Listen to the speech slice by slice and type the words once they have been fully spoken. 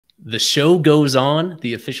The show goes on,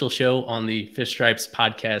 the official show on the Fish Stripes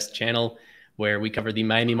podcast channel, where we cover the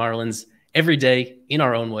Miami Marlins every day in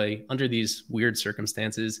our own way under these weird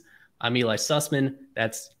circumstances. I'm Ely Sussman.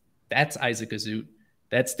 That's Isaac Azout.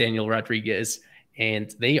 That's Daniel Rodriguez.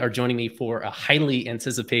 And they are joining me for a highly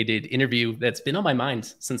anticipated interview that's been on my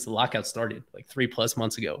mind since the lockout started, like 3+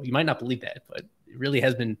 months ago. You might not believe that, but it really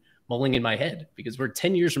has been mulling in my head because we're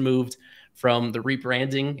 10 years removed from the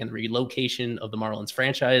rebranding and the relocation of the Marlins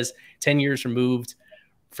franchise, 10 years removed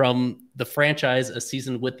from the franchise a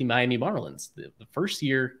season with the Miami Marlins. The first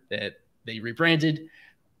year that they rebranded,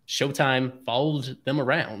 Showtime followed them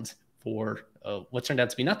around for what turned out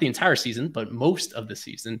to be not the entire season, but most of the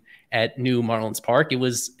season at New Marlins Park. It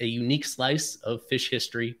was a unique slice of Fish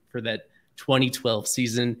history for that 2012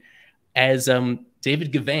 season. As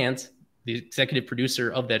David Gavant, the executive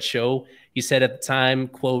producer of that show, he said at the time,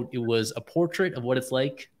 quote, "It was a portrait of what it's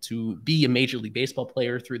like to be a Major League Baseball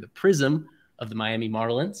player through the prism of the Miami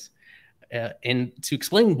Marlins." And to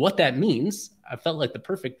explain what that means, I felt like the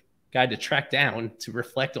perfect guy to track down to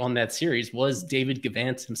reflect on that series was David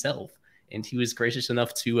Gavant himself. And he was gracious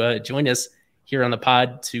enough to join us here on the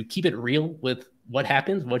pod to keep it real with what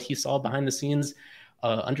happened, what he saw behind the scenes,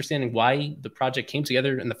 understanding why the project came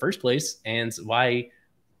together in the first place and why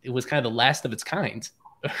it was kind of the last of its kind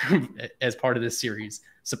as part of this series,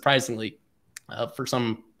 surprisingly, for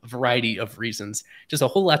some variety of reasons. Just a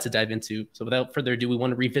whole lot to dive into. So without further ado, we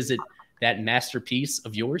want to revisit that masterpiece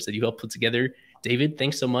of yours that you helped put together. David,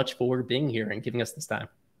 thanks so much for being here and giving us this time.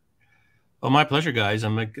 Well, my pleasure, guys.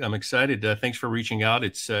 I'm excited. Thanks for reaching out.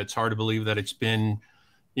 It's hard to believe that it's been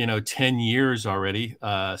 10 years already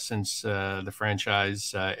since the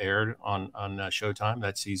franchise aired on Showtime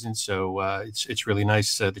that season. So it's really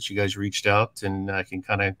nice that you guys reached out, and I can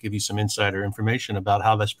kind of give you some insider information about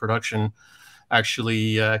how this production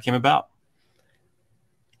actually came about.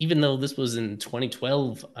 Even though this was in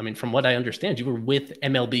 2012, I mean, from what I understand, you were with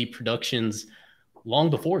MLB Productions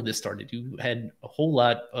long before this started. You had a whole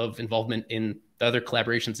lot of involvement in the other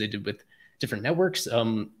collaborations they did with different networks.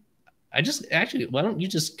 Why don't you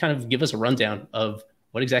just kind of give us a rundown of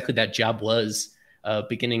what exactly that job was,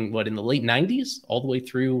 beginning in the late 90s all the way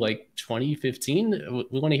through like 2015?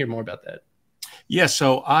 We want to hear more about that. Yeah,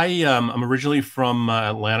 so I'm originally from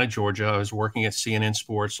Atlanta, Georgia. I was working at CNN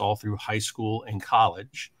Sports all through high school and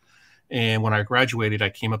college. And when I graduated,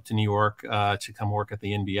 I came up to New York to come work at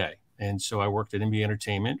the NBA. And so I worked at NBA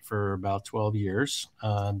Entertainment for about 12 years,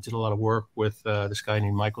 did a lot of work with this guy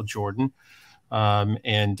named Michael Jordan.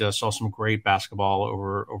 And saw some great basketball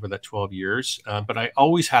over that 12 years. But I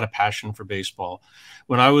always had a passion for baseball.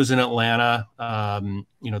 When I was in Atlanta,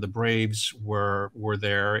 the Braves were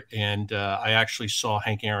there, and I actually saw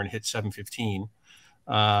Hank Aaron hit 715.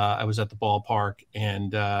 I was at the ballpark,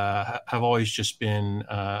 and have always just been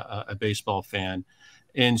a baseball fan.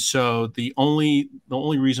 And so the only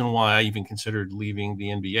reason why I even considered leaving the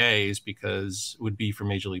NBA is because it would be for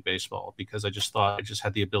Major League Baseball, because I just thought I just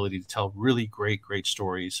had the ability to tell really great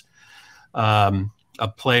stories of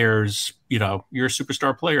players. You're a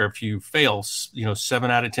superstar player. If you fail,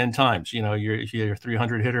 7 out of 10 times, if you're a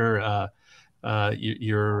 300 hitter,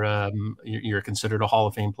 you're considered a Hall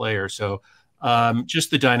of Fame player. So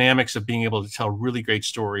just the dynamics of being able to tell really great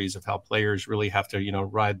stories of how players really have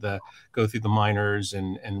to, go through the minors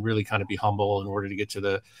and really kind of be humble in order to get to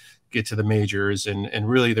the majors, and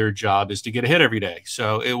really their job is to get a hit every day.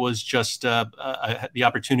 So it was just the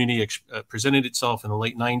opportunity presented itself in the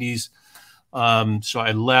late 90s. So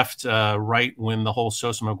I left right when the whole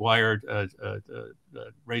Sosa-McGuire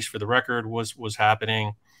race for the record was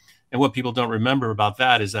happening. And what people don't remember about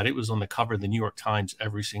that is that it was on the cover of the New York Times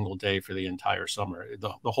every single day for the entire summer.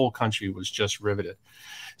 The whole country was just riveted.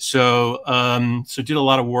 So did a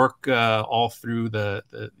lot of work all through the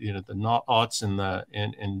aughts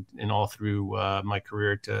and all through my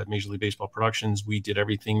career at Major League Baseball Productions. We did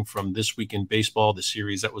everything from This Week in Baseball, the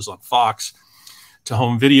series that was on Fox, to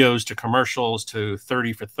home videos, to commercials, to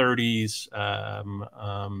 30 for 30s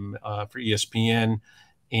for ESPN.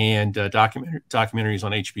 And documentaries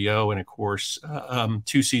on HBO, and of course,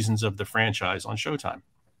 2 seasons of the franchise on Showtime.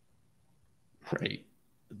 Right.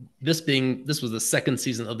 This was the second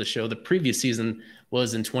season of the show. The previous season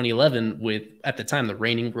was in 2011 with, at the time, the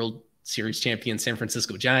reigning World Series champion San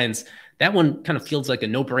Francisco Giants. That one kind of feels like a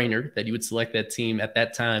no-brainer that you would select that team at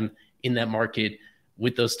that time in that market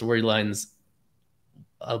with those storylines.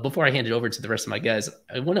 Before I hand it over to the rest of my guys,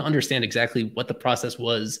 I want to understand exactly what the process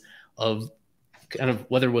was of kind of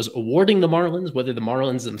whether it was awarding the Marlins, whether the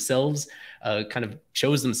Marlins themselves kind of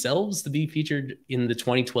chose themselves to be featured in the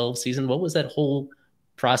 2012 season. What was that whole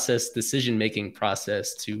decision-making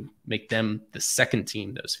process to make them the second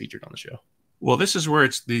team that was featured on the show? Well, this is where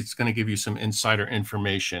it's going to give you some insider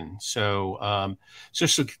information. So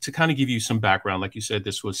just to kind of give you some background, like you said,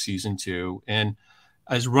 this was season 2. And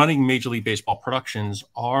as running Major League Baseball Productions,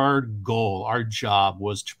 our goal, our job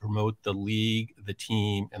was to promote the league, the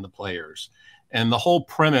team, and the players. And the whole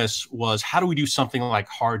premise was, how do we do something like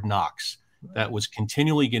Hard Knocks that was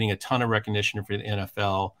continually getting a ton of recognition for the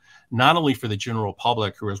NFL, not only for the general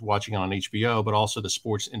public who was watching on HBO, but also the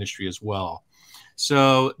sports industry as well.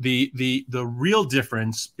 So the real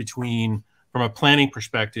difference between, from a planning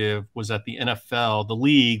perspective, was that the NFL, the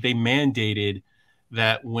league, they mandated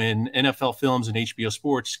that when NFL Films and HBO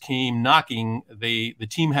Sports came knocking, the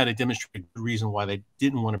team had to demonstrate the reason why they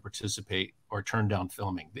didn't want to participate or turn down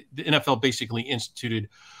filming. The NFL basically instituted,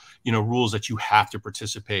 rules that you have to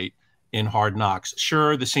participate in Hard Knocks.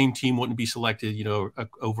 Sure, the same team wouldn't be selected,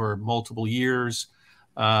 over multiple years.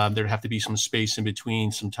 There'd have to be some space in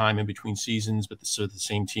between, some time in between seasons, but so the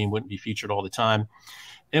same team wouldn't be featured all the time.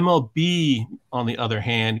 MLB, on the other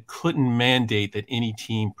hand, couldn't mandate that any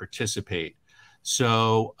team participate.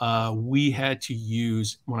 So we had to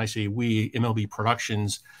use, when I say we, MLB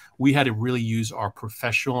Productions, we had to really use our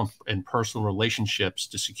professional and personal relationships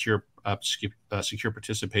to secure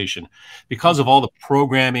participation, because of all the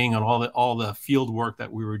programming and all the field work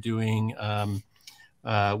that we were doing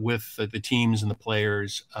with the teams and the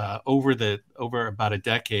players over about a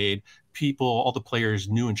decade. All the players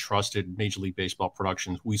knew and trusted Major League Baseball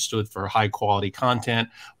Productions. We stood for high quality content.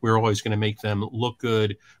 We were always going to make them look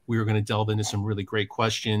good. We were going to delve into some really great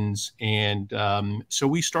questions. And so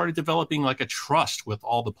we started developing like a trust with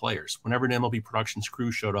all the players. Whenever an MLB Productions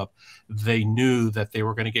crew showed up, they knew that they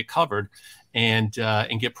were going to get covered and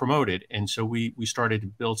get promoted. And so we started to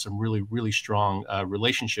build some really, really strong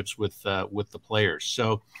relationships with the players.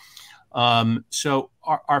 So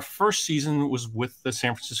our first season was with the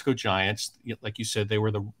San Francisco Giants. Like you said, they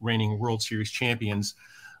were the reigning World Series champions,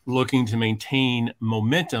 looking to maintain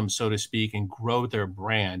momentum, so to speak, and grow their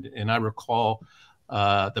brand. And I recall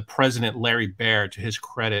the president, Larry Baer, to his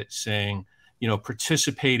credit, saying,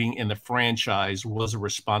 participating in the franchise was a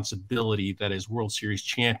responsibility that as World Series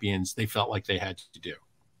champions, they felt like they had to do.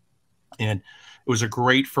 And it was a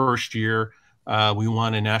great first year. We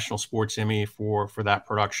won a National Sports Emmy for that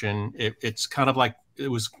production. It was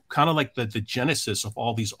kind of like the genesis of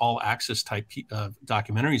all these all access type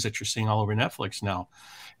documentaries that you're seeing all over Netflix now.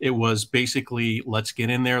 It was basically, let's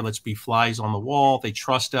get in there, let's be flies on the wall. They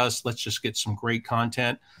trust us. Let's just get some great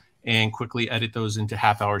content and quickly edit those into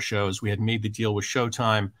half-hour shows. We had made the deal with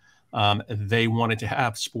Showtime. They wanted to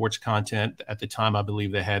have sports content. At the time, I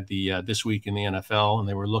believe they had the This Week in the NFL, and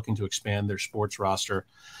they were looking to expand their sports roster.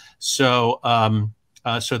 So that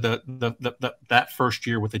first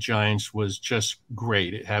year with the Giants was just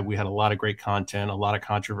great. We had a lot of great content, a lot of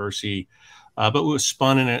controversy, but it was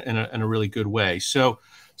spun in a really good way. So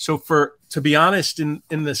to be honest, in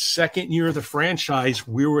the second year of the franchise,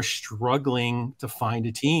 we were struggling to find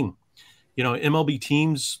a team. MLB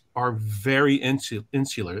teams are very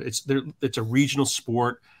insular. It's a regional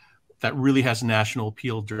sport that really has national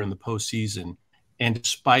appeal during the postseason. And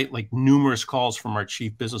despite numerous calls from our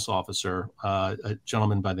chief business officer, a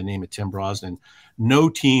gentleman by the name of Tim Brosnan, no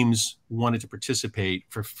teams wanted to participate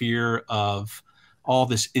for fear of all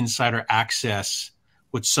this insider access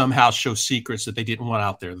would somehow show secrets that they didn't want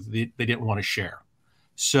out there, they didn't want to share.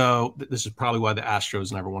 So this is probably why the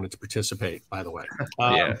Astros never wanted to participate, by the way.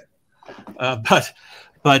 Yeah.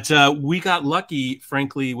 But we got lucky,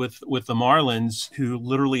 frankly, with the Marlins, who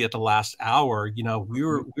literally at the last hour, we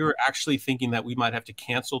were actually thinking that we might have to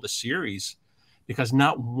cancel the series because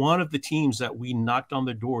not one of the teams that we knocked on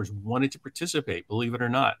their doors wanted to participate, believe it or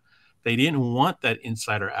not. They didn't want that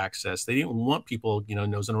insider access. They didn't want people,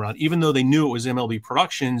 nosing around, even though they knew it was MLB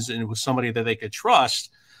Productions and it was somebody that they could trust.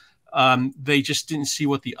 They just didn't see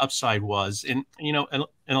what the upside was. And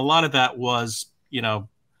a lot of that was,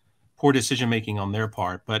 poor decision-making on their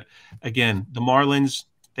part. But again, the Marlins,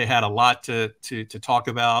 they had a lot to talk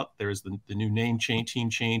about. There's the new team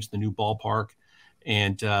change, the new ballpark.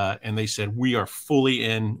 And they said, we are fully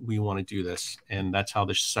in, we want to do this. And that's how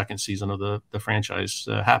the second season of the franchise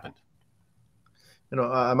happened.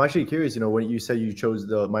 I'm actually curious, when you said you chose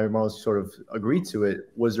the Miami Marlins to sort of agree to it,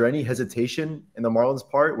 was there any hesitation in the Marlins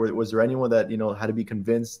part? Was there anyone that, had to be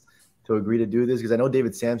convinced to agree to do this? Because I know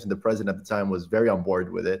David Sampson, the president at the time, was very on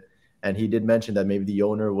board with it. And he did mention that maybe the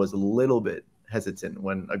owner was a little bit hesitant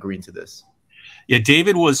when agreeing to this. Yeah,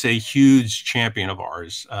 David was a huge champion of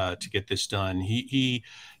ours to get this done. He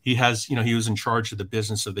has, he was in charge of the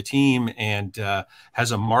business of the team and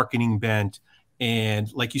has a marketing bent.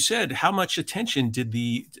 And like you said, how much attention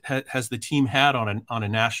has the team had on a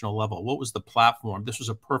national level? What was the platform? This was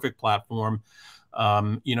a perfect platform.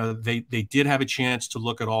 They did have a chance to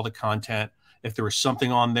look at all the content. If there was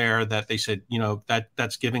something on there that they said,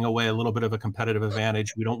 that's giving away a little bit of a competitive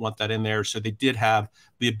advantage, we don't want that in there. So they did have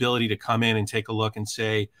the ability to come in and take a look and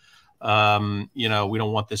say, we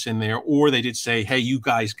don't want this in there. Or they did say, hey, you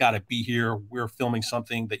guys got to be here. We're filming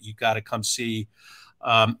something that you got to come see.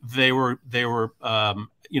 They were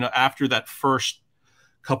after that first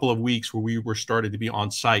couple of weeks where we were started to be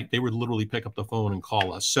on site, they would literally pick up the phone and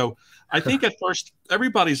call us. So I think at first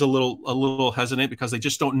everybody's a little hesitant because they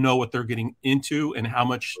just don't know what they're getting into and how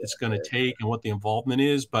much it's going to take and what the involvement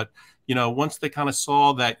is. But, once they kind of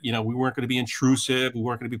saw that, we weren't going to be intrusive, we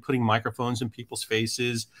weren't going to be putting microphones in people's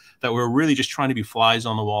faces, that we were really just trying to be flies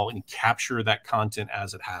on the wall and capture that content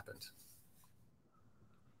as it happened.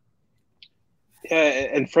 Yeah,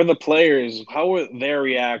 and for the players, how were their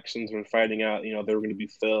reactions when finding out, they were going to be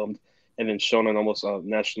filmed and then shown on almost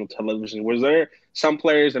national television? Was there some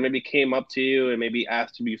players that maybe came up to you and maybe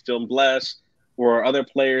asked to be filmed less, or other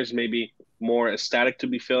players maybe more ecstatic to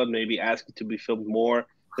be filmed, maybe asking to be filmed more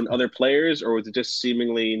than other players, or was it just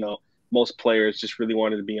seemingly, most players just really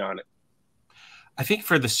wanted to be on it? I think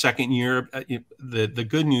for the second year, the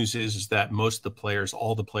good news is that most of the players,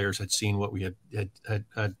 all the players, had seen what we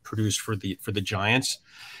had produced for the Giants,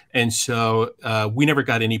 and so we never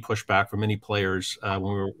got any pushback from any players when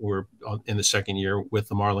we were in the second year with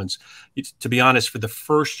the Marlins. To be honest, for the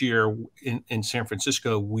first year in San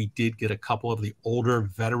Francisco, we did get a couple of the older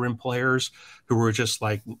veteran players who were just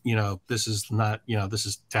like, this is not, this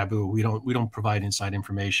is taboo. We don't provide inside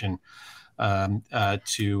information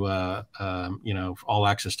to all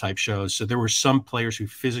access type shows. So there were some players who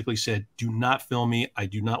physically said, do not film me. I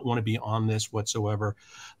do not want to be on this whatsoever.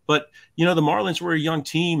 But, the Marlins were a young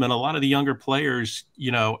team, and a lot of the younger players,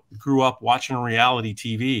 grew up watching reality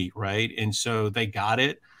TV, right? And so they got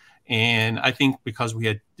it. And I think because we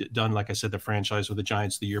had done, like I said, the franchise with the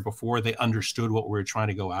Giants the year before, they understood what we were trying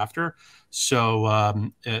to go after.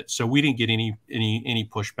 So so we didn't get any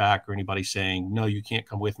pushback or anybody saying, no, you can't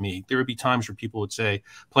come with me. There would be times where people would say,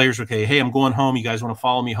 players would say, hey, I'm going home. You guys want to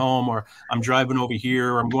follow me home? Or I'm driving over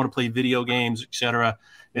here, or I'm going to play video games, etc.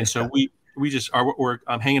 And so we just are,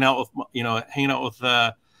 I'm hanging out with, one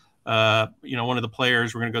of the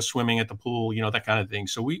players. We're going to go swimming at the pool, that kind of thing.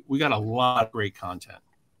 So we got a lot of great content.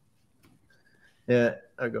 Yeah,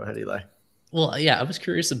 go ahead, Eli. Well, yeah, I was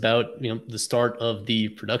curious about the start of the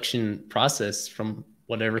production process. From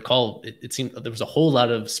what I recall, it seemed there was a whole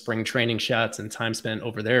lot of spring training shots and time spent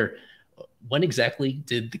over there. When exactly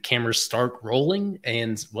did the cameras start rolling,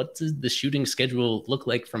 and what did the shooting schedule look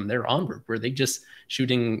like from there onward? Were they just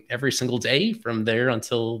shooting every single day from there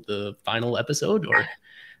until the final episode, or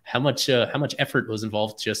how much effort was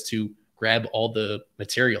involved just to grab all the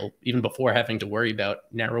material, even before having to worry about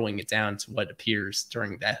narrowing it down to what appears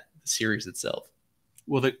during that series itself?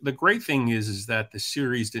 Well, the great thing is that the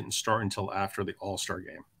series didn't start until after the All-Star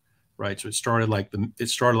game, right? So it started like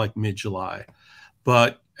mid-July,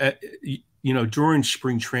 but during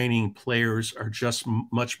spring training, players are just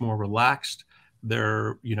much more relaxed.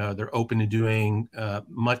 They're open to doing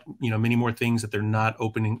many more things that they're not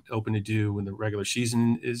open to do when the regular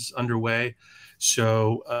season is underway.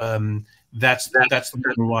 So that's the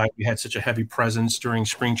reason why we had such a heavy presence during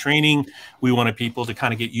spring training. We wanted people to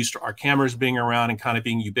kind of get used to our cameras being around and kind of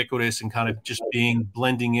being ubiquitous and kind of just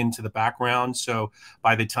blending into the background. So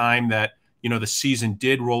by the time that the season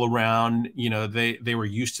did roll around, they were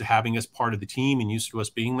used to having us part of the team and used to us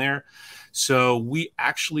being there. So we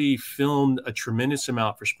actually filmed a tremendous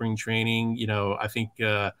amount for spring training. I think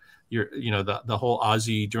the whole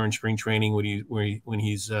Ozzy during spring training when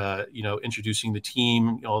he's introducing the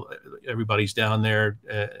team, everybody's down there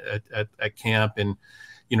at camp, and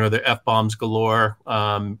the F-bombs galore,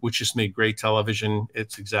 which just made great television.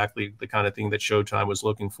 It's exactly the kind of thing that Showtime was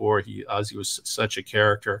looking for. Ozzy was such a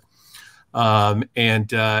character. And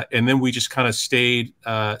then we just kind of stayed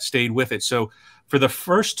with it. So for the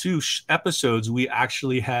first two episodes, we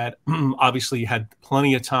actually had obviously had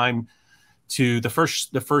plenty of time to the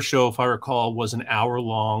first show, if I recall, was an hour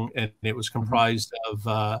long, and it was comprised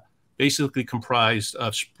of basically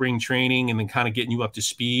spring training and then kind of getting you up to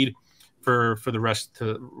speed for the rest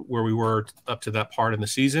to where we were up to that part in the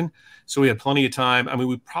season. So we had plenty of time. I mean,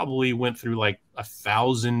 we probably went through like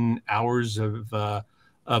 1,000 hours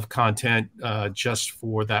of content just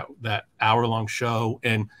for that hour-long show,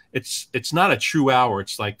 and it's not a true hour.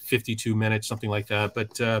 It's like 52 minutes, something like that.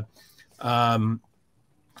 But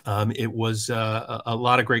it was a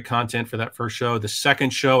lot of great content for that first show. The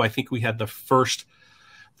second show, I think we had the first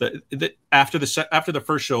after the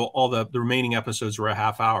first show, all the remaining episodes were a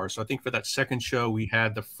half hour. So I think for that second show, we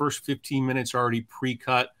had the first 15 minutes already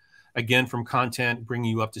pre-cut, again from content, bringing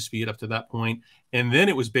you up to speed up to that point, and then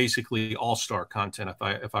it was basically all-star content.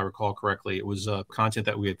 If I recall correctly, it was content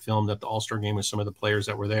that we had filmed at the All-Star game with some of the players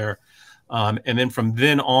that were there, and then from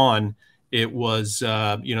then on, it was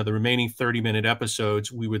the remaining 30-minute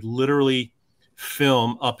episodes. We would literally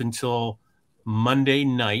film up until Monday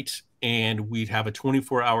night, and we'd have a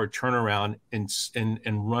 24-hour turnaround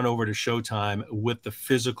and run over to Showtime with the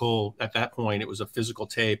physical. At that point, it was a physical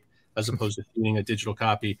tape as opposed to seeing a digital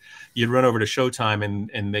copy. You'd run over to Showtime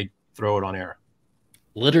and they'd throw it on air.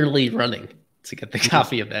 Literally running to get the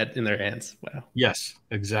copy of that in their hands. Wow. Yes,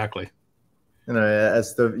 exactly. And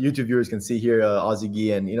as the YouTube viewers can see here, Ozzie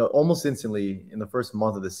Guillen, almost instantly in the first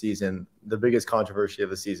month of the season, the biggest controversy of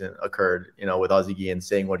the season occurred, with Ozzie Guillen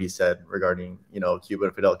saying what he said regarding, Cuba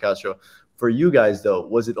and Fidel Castro. For you guys, though,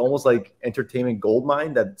 was it almost like entertainment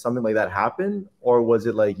goldmine that something like that happened? Or was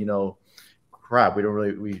it like, crap, we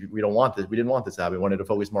don't want this. We didn't want this to happen. We wanted to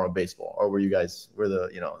focus more on baseball. Or were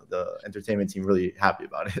the entertainment team really happy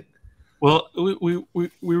about it? Well, we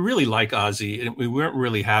really like Ozzie, and we weren't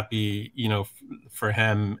really happy, for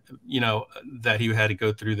him, that he had to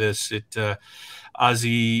go through this.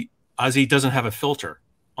 Ozzie doesn't have a filter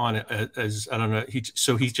on it, as I don't know. He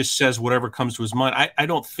just says whatever comes to his mind. I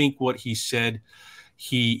don't think what he said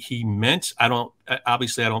he meant. I don't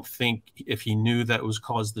think if he knew that it was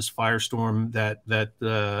caused this firestorm that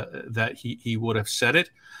he would have said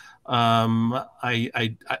it. Do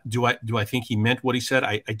I think he meant what he said?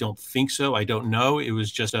 I don't think so. I don't know. It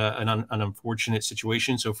was just an unfortunate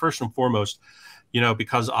situation. So first and foremost,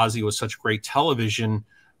 because Ozzie was such great television,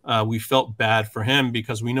 we felt bad for him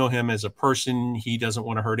because we know him as a person. He doesn't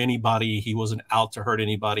want to hurt anybody. He wasn't out to hurt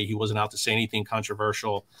anybody. He wasn't out to say anything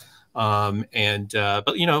controversial. But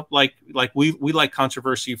we like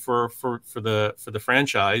controversy for the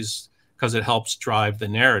franchise because it helps drive the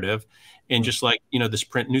narrative. And just like, this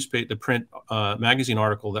the print magazine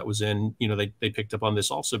article that was in, they picked up on this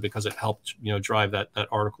also because it helped, drive that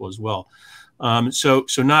article as well. So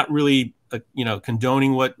not really,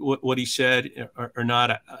 condoning what he said or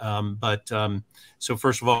not. So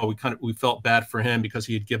first of all, we felt bad for him because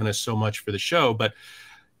he had given us so much for the show, but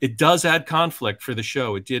it does add conflict for the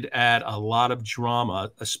show. It did add a lot of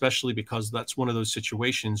drama, especially because that's one of those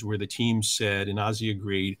situations where the team said, and Ozzie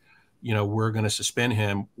agreed, we're going to suspend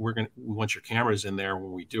him. We want your cameras in there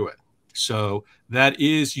when we do it. So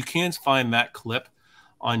you can find that clip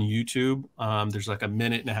on YouTube. There's like a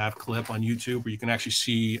 1.5-minute clip on YouTube where you can actually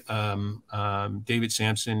see David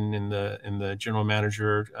Sampson and the general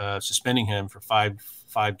manager suspending him for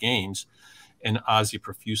five games, and Ozzie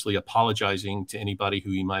profusely apologizing to anybody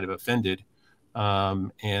who he might have offended.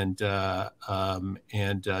 So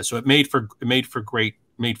it made for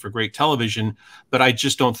great television, but I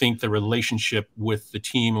just don't think the relationship with the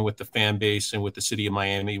team and with the fan base and with the city of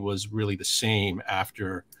Miami was really the same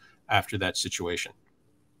after that situation.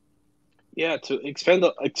 Yeah, to expand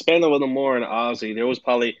a little more on Ozzie, there was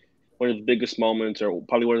probably one of the biggest moments, or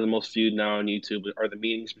probably one of the most viewed now on YouTube, are the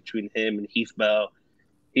meetings between him and Heath Bell.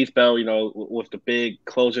 Heath Bell, with the big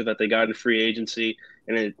closer that they got in free agency,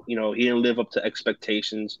 and he didn't live up to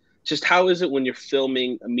expectations. Just how is it when you're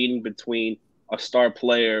filming a meeting between a star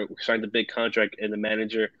player who signed a big contract and the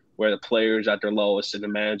manager, where the player is at their lowest and the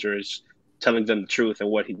manager is telling them the truth and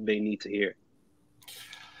what they need to hear?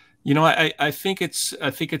 I think it's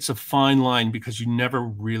a fine line because you never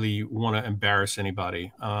really want to embarrass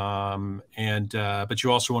anybody, but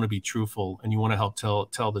you also want to be truthful and you want to help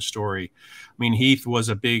tell the story. I mean, Heath was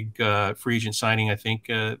a big free agent signing, I think,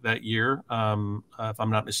 that year, if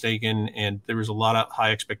I'm not mistaken, and there was a lot of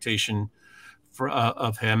high expectation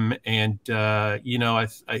of him, and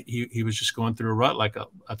he was just going through a rut like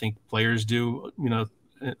I think players do.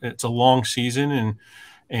 It's a long season,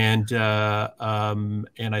 and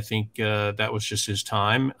I think that was just his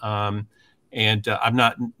time. I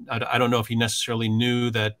don't know if he necessarily knew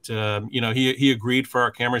that. He agreed for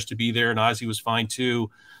our cameras to be there, and Ozzie was fine too.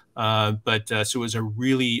 So it was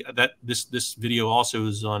this video also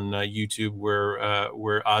is on YouTube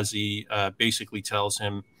where Ozzie basically tells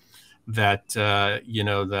him that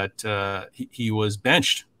he was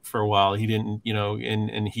benched for a while. He didn't,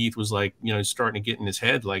 and Heath was like, starting to get in his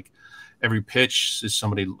head, like every pitch is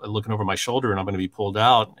somebody looking over my shoulder and I'm going to be pulled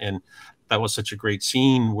out. And that was such a great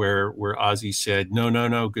scene where Ozzy said,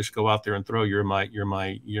 no, just go out there and throw. You're my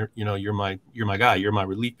guy. You're my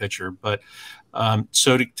relief pitcher. But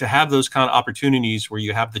so to have those kind of opportunities where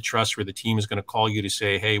you have the trust, where the team is going to call you to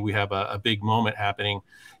say, hey, we have a big moment happening.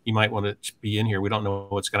 You might want to be in here. We don't know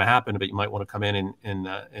what's going to happen, but you might want to come in and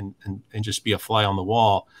just be a fly on the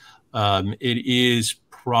wall. It is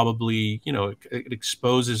probably, it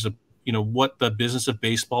exposes what the business of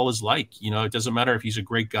baseball is like. It doesn't matter if he's a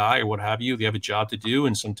great guy or what have you. They have a job to do,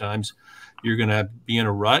 and sometimes you're going to be in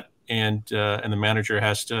a rut, and the manager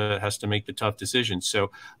has to make the tough decisions.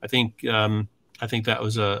 So I think that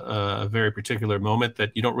was a very particular moment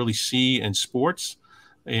that you don't really see in sports,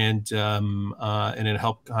 and it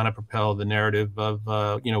helped kind of propel the narrative of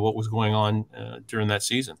what was going on during that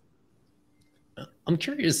season. I'm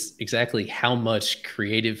curious exactly how much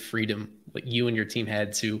creative freedom you and your team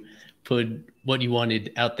had to put what you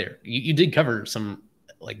wanted out there. You did cover some,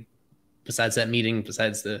 like, besides that meeting,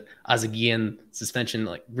 besides the Azout suspension,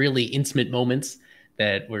 like really intimate moments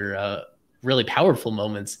that were really powerful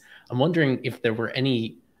moments. I'm wondering if there were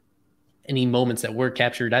any moments that were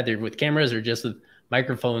captured either with cameras or just with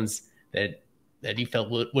microphones that you felt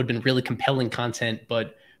would have been really compelling content,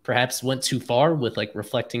 but perhaps went too far with like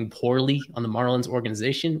reflecting poorly on the Marlins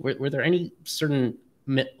organization. Were there any certain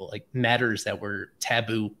like matters that were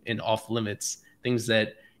taboo and off limits, things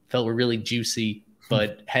that felt were really juicy,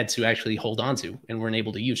 but had to actually hold on to and weren't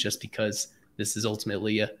able to use just because this is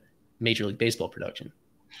ultimately a Major League Baseball production?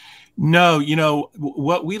 No,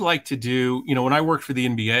 what we like to do, when I worked for the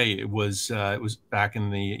NBA, it was back in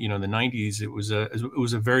the, the 90s. It was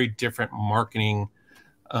a very different marketing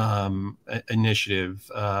initiative.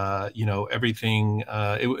 Everything,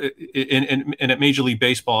 and at Major League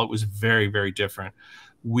Baseball, it was very, very different.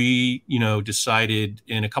 We, decided,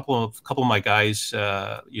 and a couple of my guys,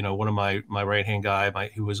 one of my right-hand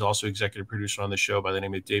guy, who was also executive producer on the show by the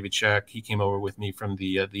name of David Gavant, he came over with me from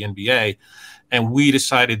the NBA, and we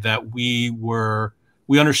decided that we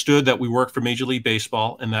understood that we worked for Major League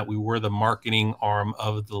Baseball and that we were the marketing arm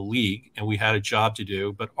of the league, and we had a job to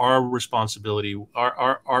do. But our responsibility,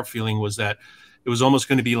 our feeling was that it was almost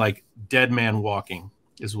going to be like dead man walking,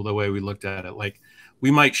 is the way we looked at it. Like, we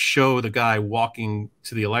might show the guy walking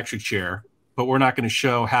to the electric chair, but we're not going to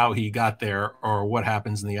show how he got there or what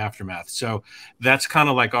happens in the aftermath. So that's kind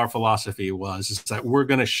of like our philosophy is that we're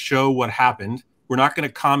going to show what happened. We're not going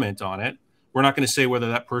to comment on it. We're not going to say whether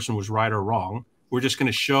that person was right or wrong. We're just going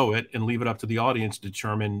to show it and leave it up to the audience to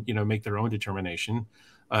determine, make their own determination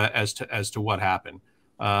as to what happened.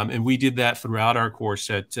 And we did that throughout our course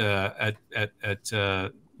at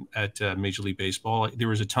Major League Baseball. There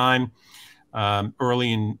was a time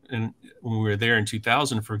early in when we were there in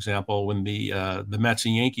 2000, for example, when the Mets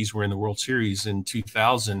and Yankees were in the World Series in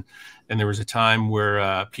 2000, and there was a time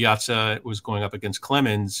where Piazza was going up against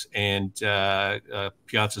Clemens, and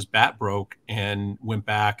Piazza's bat broke and went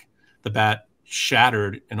back. The bat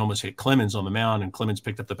shattered and almost hit Clemens on the mound, and Clemens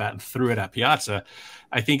picked up the bat and threw it at Piazza.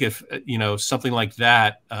 I think if, something like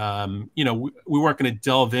that, we weren't going to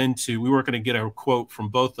delve into, we weren't going to get a quote from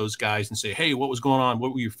both those guys and say, hey, what was going on?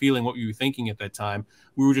 What were you feeling? What were you thinking at that time?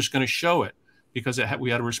 We were just going to show it because we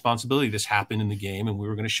had a responsibility. This happened in the game and we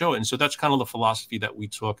were going to show it. And so that's kind of the philosophy that we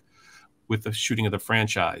took with the shooting of the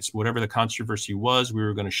franchise. Whatever the controversy was, we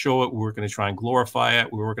were going to show it. We were going to try and glorify it.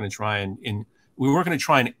 We weren't going to try and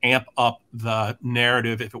amp up the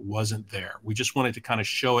narrative if it wasn't there. We just wanted to kind of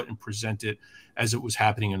show it and present it as it was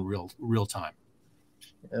happening in real time.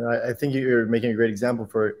 And I think you're making a great example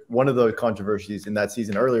for one of the controversies in that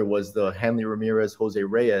season earlier was the Hanley Ramirez, Jose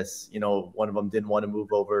Reyes. One of them didn't want to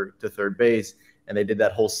move over to third base. And they did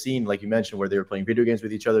that whole scene, like you mentioned, where they were playing video games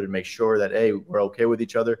with each other to make sure that, hey, we're okay with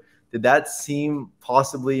each other. Did that seem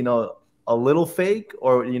possibly, a little fake,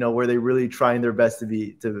 or were they really trying their best to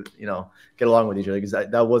get along with each other? Because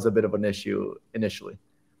that was a bit of an issue initially.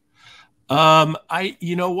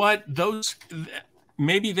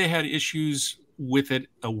 Maybe they had issues with it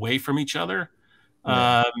away from each other,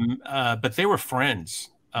 but they were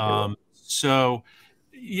friends. So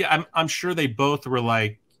yeah, I'm sure they both were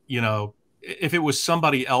like, if it was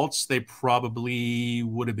somebody else, they probably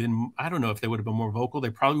would have been, I don't know if they would have been more vocal. They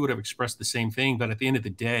probably would have expressed the same thing. But at the end of the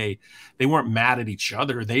day, they weren't mad at each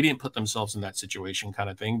other. They didn't put themselves in that situation kind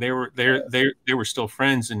of thing. They were still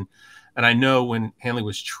friends. And I know when Hanley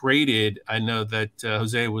was traded, I know that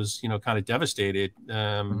Jose was, kind of devastated.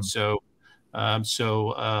 So I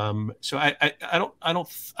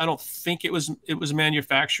don't think it was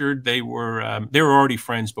manufactured. They were already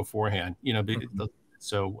friends beforehand,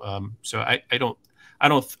 So I I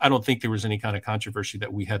don't think there was any kind of controversy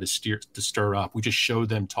that we had to stir up. We just showed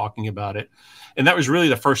them talking about it, and that was really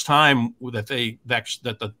the first time that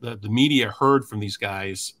the media heard from these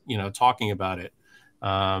guys, talking about it.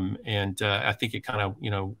 I think it kind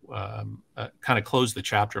of closed the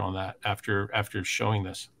chapter on that after showing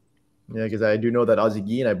this. Yeah, because I do know that Ozzie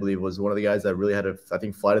Guillen, I believe, was one of the guys that really had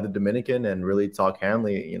fly to the Dominican and really talk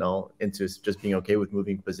Hanley, into just being okay with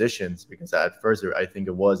moving positions. Because at first, I think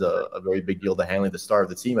it was a very big deal to Hanley, the star of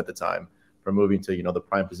the team at the time, from moving to, the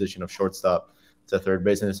prime position of shortstop to third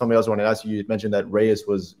base. And something else I wanted to ask you, you mentioned that Reyes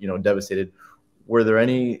was, devastated. Were there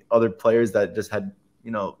any other players that just had,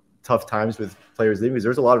 tough times with players leaving? Because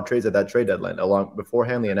there's a lot of trades at that trade deadline, before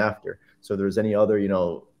Hanley and after. So there's any other,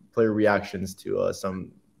 player reactions to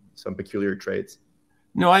some peculiar trades?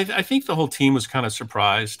 No, I think the whole team was kind of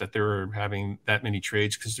surprised that they were having that many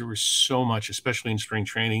trades, because there was so much, especially in spring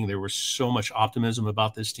training, there was so much optimism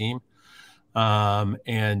about this team. When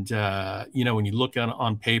you look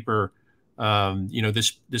on paper,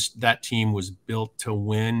 that team was built to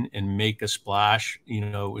win and make a splash.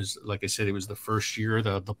 It was, like I said, it was the first year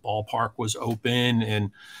the ballpark was open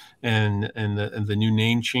and the new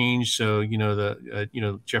name change. So,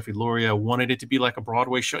 Jeffrey Loria wanted it to be like a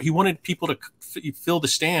Broadway show. He wanted people to fill the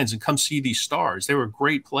stands and come see these stars. They were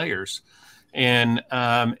great players. And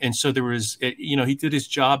so there was, he did his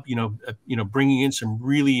job, bringing in some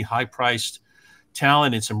really high priced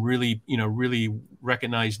talent and some really, really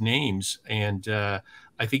recognized names. And I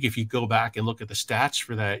think if you go back and look at the stats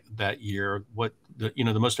for that year, what the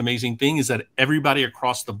most amazing thing is that everybody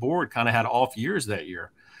across the board kind of had off years that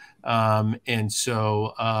year.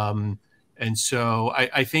 So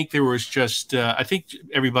I think there was just, I think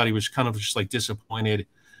everybody was kind of just like disappointed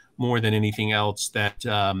more than anything else that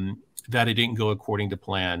it didn't go according to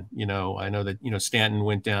plan. I know that, Stanton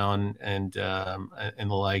went down and the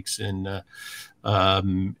likes,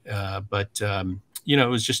 but it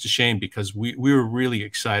was just a shame, because we were really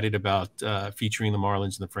excited about featuring the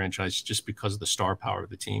Marlins in the franchise just because of the star power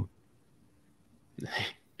of the team.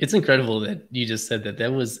 It's incredible that you just said that.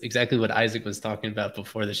 That was exactly what Isaac was talking about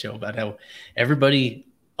before the show, about how everybody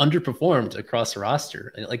underperformed across the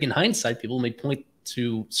roster. Like, in hindsight, people may point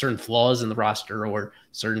to certain flaws in the roster or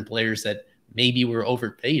certain players that maybe were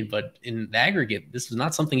overpaid, but in the aggregate, this was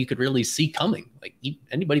not something you could really see coming. Like,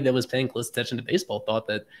 anybody that was paying close attention to baseball thought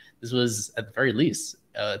that this was, at the very least,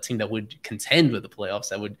 a team that would contend with the playoffs,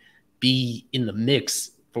 that would be in the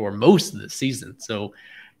mix for most of the season. So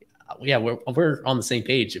yeah, we're on the same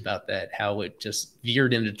page about that, how it just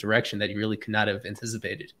veered in a direction that you really could not have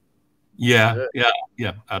anticipated. Yeah,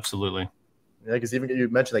 absolutely. Yeah, because even you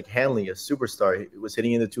mentioned like Hanley, a superstar, he was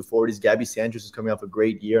hitting in the 240s. Gabby Sanchez was coming off a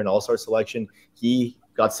great year, an all-star selection. He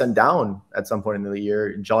got sent down at some point in the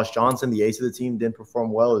year. Josh Johnson, the ace of the team, didn't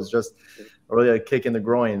perform well. It was just really a kick in the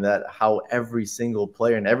groin that how every single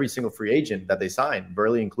player and every single free agent that they signed,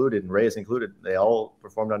 Burley included and Reyes included, they all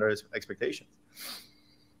performed under his expectations.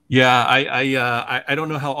 Yeah, I don't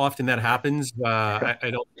know how often that happens. I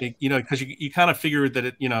don't think, because you kind of figure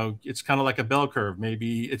that it's kind of like a bell curve.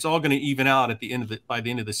 Maybe it's all going to even out by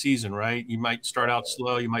the end of the season, right? You might start out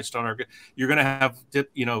slow, you might start out. You're going to have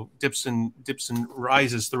dips and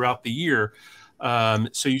rises throughout the year.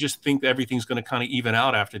 So you just think that everything's going to kind of even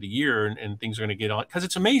out after the year, and things are going to get on. Because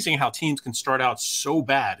it's amazing how teams can start out so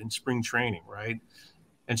bad in spring training, right?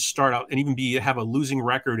 And start out and even have a losing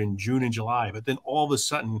record in June and July, but then all of a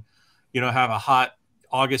sudden, have a hot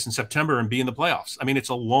August and September and be in the playoffs. I mean, it's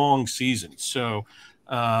a long season. So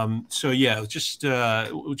yeah, it was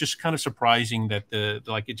just kind of surprising that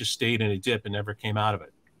it just stayed in a dip and never came out of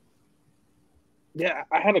it. Yeah,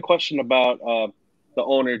 I had a question about the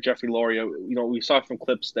owner, Jeffrey Loria. We saw from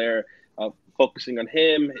clips there, focusing on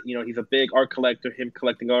him. He's a big art collector, him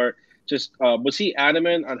collecting art. Just was he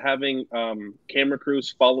adamant on having camera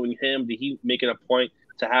crews following him? Did he make it a point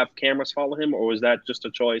to have cameras follow him, or was that just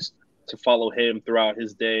a choice to follow him throughout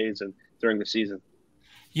his days and during the season?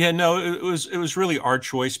 Yeah, no, it was really our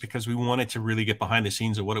choice, because we wanted to really get behind the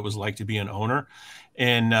scenes of what it was like to be an owner.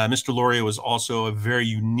 And Mr. Loria was also a very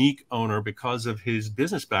unique owner because of his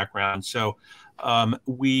business background. So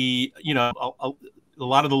we, a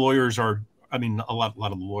lot of the lawyers are. I mean, a lot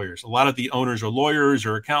of the lawyers. A lot of the owners are lawyers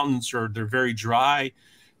or accountants, or they're very dry.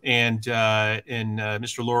 And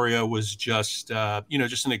Mr. Loria was just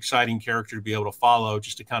an exciting character to be able to follow,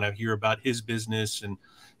 just to kind of hear about his business. And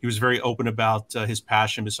he was very open about his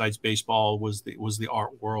passion besides baseball was the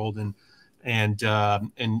art world, and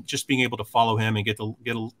just being able to follow him and get to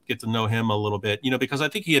know him a little bit, because I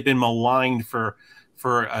think he had been maligned for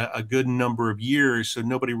a good number of years, so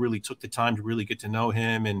nobody really took the time to really get to know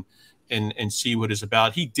him and see what it's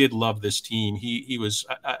about. He did love this team. He was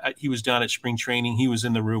down at spring training. He was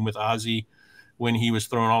in the room with Ozzy when he was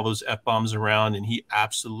throwing all those F-bombs around, and he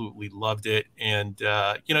absolutely loved it. And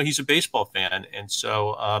he's a baseball fan, and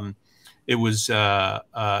so it was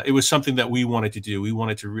something that we wanted to do. We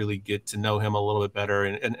wanted to really get to know him a little bit better,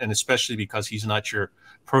 and especially because he's not your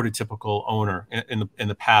prototypical owner in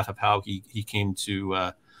the path of how he came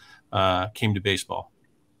to baseball.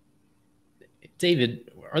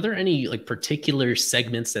 David, are there any like particular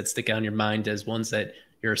segments that stick out in your mind as ones that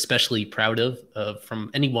you're especially proud of from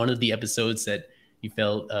any one of the episodes that you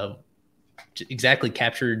felt exactly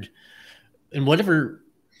captured, and whatever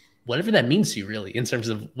that means to you, really, in terms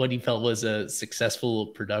of what you felt was a successful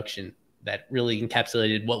production that really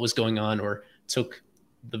encapsulated what was going on or took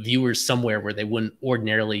the viewers somewhere where they wouldn't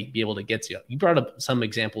ordinarily be able to get to? You brought up some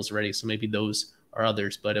examples already, so maybe those are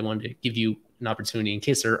others, but I wanted to give you an opportunity in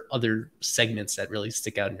case there are other segments that really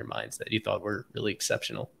stick out in your minds that you thought were really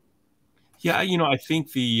exceptional. Yeah, I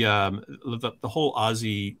think the whole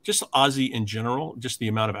Ozzy in general, just the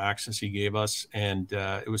amount of access he gave us, and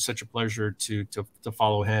it was such a pleasure to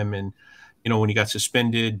follow him. And when he got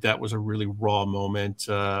suspended, that was a really raw moment.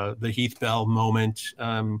 The Heath Bell moment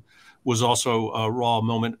was also a raw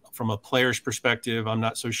moment from a player's perspective. I'm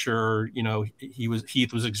not so sure.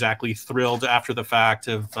 Heath was exactly thrilled after the fact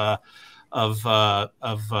of the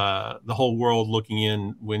whole world looking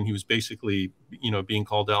in when he was basically being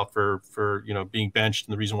called out for being benched,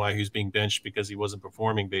 and the reason why he was being benched because he wasn't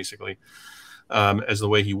performing basically as the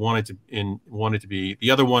way he wanted to be. The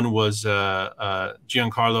other one was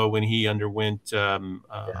Giancarlo when he underwent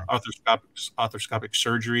arthroscopic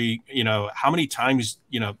surgery. How many times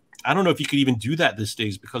I don't know if you could even do that these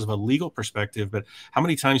days because of a legal perspective, but how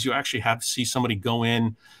many times you actually have to see somebody go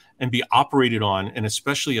in and be operated on, and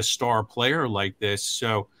especially a star player like this.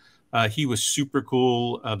 So he was super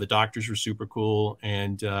cool. The doctors were super cool.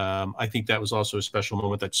 And I think that was also a special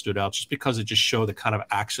moment that stood out just because it just showed the kind of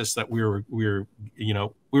access that we were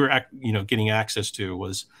getting access to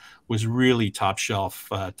was really top shelf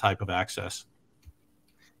type of access.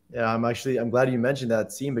 Yeah, I'm glad you mentioned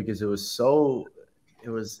that scene because it was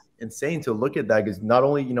insane to look at that, because not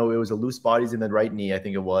only, it was a loose bodies in the right knee, I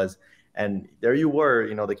think it was. And there you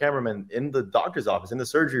were, the cameraman in the doctor's office, in the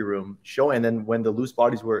surgery room showing. And then when the loose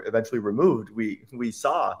bodies were eventually removed, we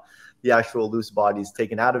saw the actual loose bodies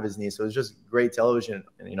taken out of his knee. So it was just great television.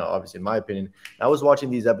 And, obviously, in my opinion, I was watching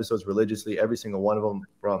these episodes religiously, every single one of them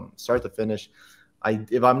from start to finish.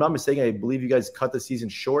 If I'm not mistaken, I believe you guys cut the season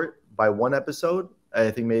short by one episode.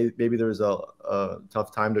 I think maybe there was a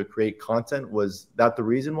tough time to create content. Was that the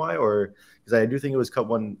reason why? Or because I do think it was cut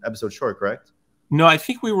one episode short, correct? No, I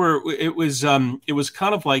think it was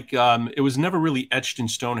kind of like, it was never really etched in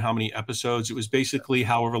stone how many episodes. It was basically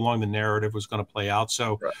however long the narrative was going to play out.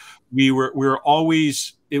 So right. we were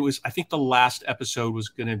always, I think the last episode was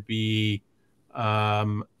going to be,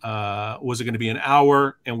 was it going to be an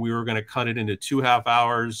hour, and we were going to cut it into 2.5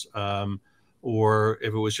 hours, or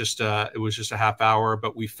if it was just a half hour,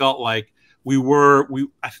 but we felt like we were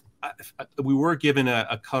given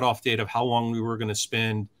a cutoff date of how long we were going to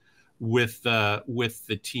spend with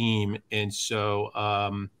the team, and so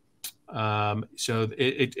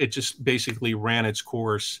it just basically ran its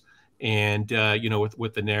course, and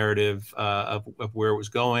with the narrative of where it was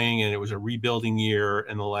going, and it was a rebuilding year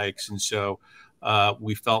and the likes, and so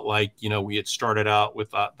we felt like we had started out with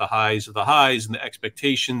the highs of the highs and the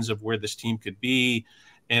expectations of where this team could be,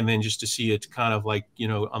 and then just to see it kind of like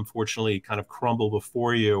unfortunately kind of crumble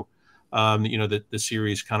before you. The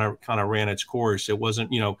series kind of ran its course. It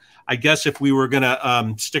wasn't, I guess if we were going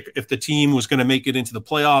to if the team was going to make it into the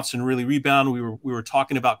playoffs and really rebound, we were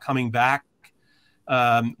talking about coming back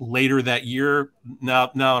later that year.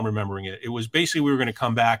 Now I'm remembering it. It was basically we were going to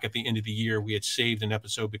come back at the end of the year. We had saved an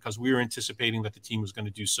episode because we were anticipating that the team was going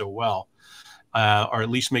to do so well, or at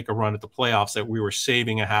least make a run at the playoffs, that we were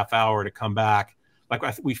saving a half hour to come back. Like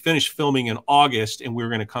we finished filming in August, and we were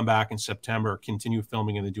going to come back in September, continue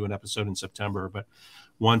filming, and then do an episode in September. But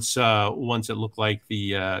once it looked like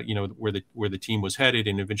the where the team was headed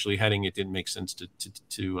and eventually heading, it didn't make sense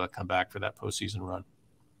to come back for that postseason run.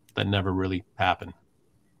 That never really happened.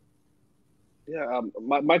 Yeah,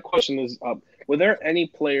 my question is, were there any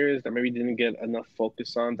players that maybe didn't get enough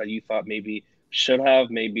focus on that you thought maybe should have,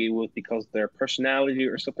 maybe because of their personality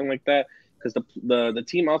or something like that? Because the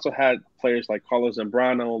team also had players like Carlos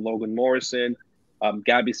Zambrano, Logan Morrison,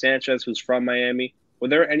 Gabby Sanchez, who's from Miami. Were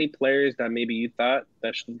there any players that maybe you thought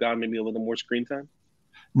that should have gotten maybe a little more screen time?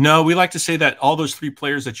 No, we like to say that all those three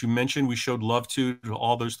players that you mentioned, we showed love to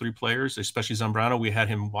all those three players, especially Zambrano. We had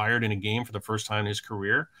him wired in a game for the first time in his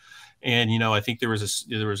career. And, I think there was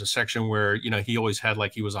a section where, he always had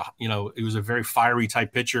like, he was a very fiery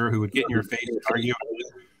type pitcher who would get in your face and argue.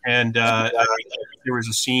 And I think there was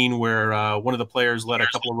a scene where one of the players let a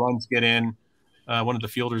couple of runs get in. One of the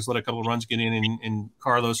fielders let a couple of runs get in, and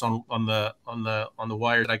Carlos on the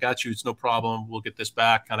wire, I got you. It's no problem. We'll get this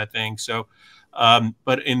back, kind of thing. So,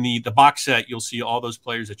 but in the box set, you'll see all those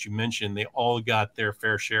players that you mentioned. They all got their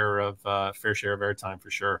fair share of airtime for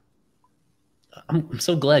sure. I'm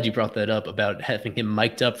so glad you brought that up about having him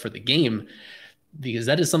mic'd up for the game, because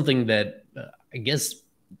that is something that I guess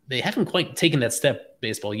they haven't quite taken that step,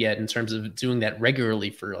 baseball, yet, in terms of doing that regularly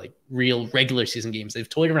for like real regular season games. They've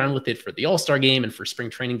toyed around with it for the All-Star game and for spring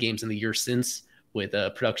training games in the year since, with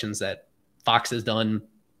productions that Fox has done,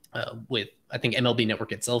 with, I think MLB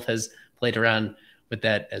Network itself has played around with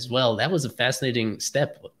that as well. That was a fascinating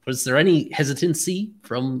step. Was there any hesitancy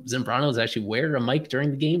from Zambrano to actually wear a mic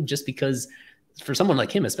during the game? Just because for someone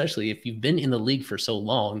like him, especially if you've been in the league for so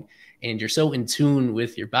long and you're so in tune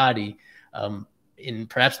with your body, and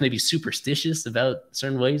perhaps maybe superstitious about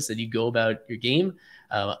certain ways that you go about your game.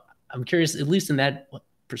 I'm curious, at least in that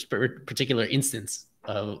particular instance,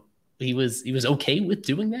 he was okay with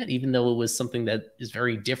doing that, even though it was something that is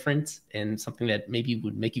very different and something that maybe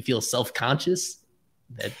would make you feel self-conscious,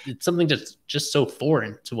 that it's something that's just so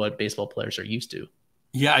foreign to what baseball players are used to.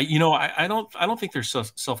 Yeah, I don't think they're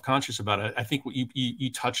self-conscious about it. I think what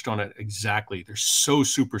you touched on it exactly. They're so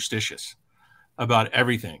superstitious about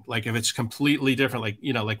everything. Like if it's completely different,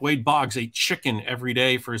 like Wade Boggs ate chicken every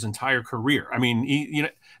day for his entire career. I mean,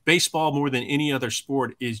 baseball more than any other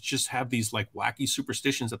sport is just have these like wacky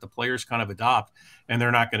superstitions that the players kind of adopt, and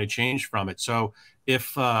they're not going to change from it. So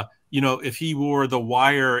if he wore the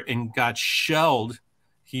wire and got shelled,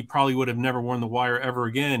 he probably would have never worn the wire ever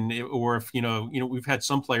again. Or if, we've had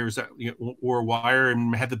some players that wore a wire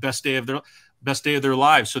and had the best day of their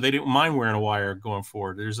lives, so they didn't mind wearing a wire going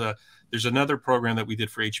forward. There's another program that we did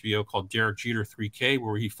for HBO called Derek Jeter 3K,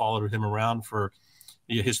 where he followed him around for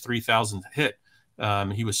his 3,000th hit.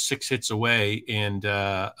 He was 6 hits away, and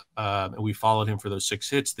we followed him for those 6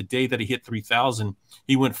 hits. The day that he hit 3,000,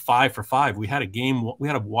 he went 5 for 5. We had a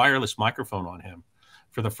wireless microphone on him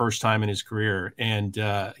for the first time in his career, and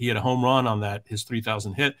he had a home run on his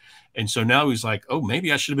 3,000 hit. And so now he's like, oh,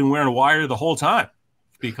 maybe I should have been wearing a wire the whole time,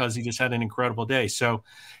 because he just had an incredible day. So,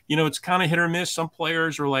 it's kind of hit or miss. Some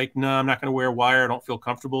players are like, no, I'm not going to wear a wire. I don't feel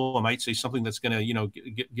comfortable. I might say something that's going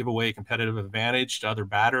to, give away a competitive advantage to other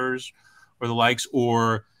batters or the likes,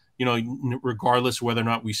 or, regardless of whether or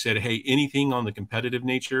not we said, hey, anything on the competitive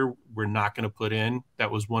nature, we're not going to put in.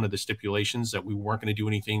 That was one of the stipulations, that we weren't going to do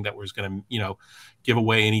anything that was going to, give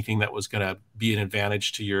away anything that was going to be an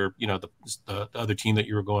advantage to your, the other team that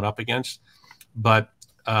you were going up against. But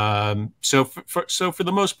so for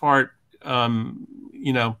the most part,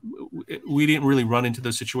 we didn't really run into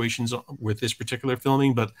those situations with this particular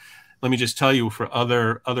filming, but let me just tell you, for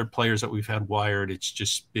other players that we've had wired,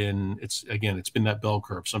 it's been that bell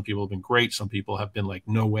curve. Some people have been great. Some people have been like,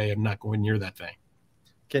 no way, I'm not going near that thing.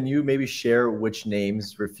 Can you maybe share which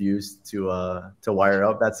names refused to wire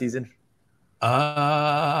up that season?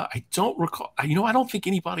 I don't recall. I don't think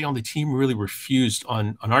anybody on the team really refused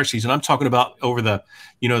on our season. I'm talking about over the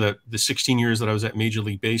 16 years that I was at Major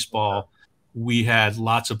League Baseball. We had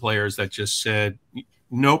lots of players that just said,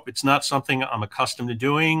 nope, it's not something I'm accustomed to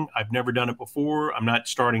doing. I've never done it before. I'm not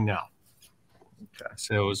starting now. Okay.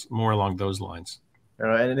 So it was more along those lines.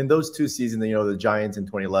 And in those 2 seasons, the Giants in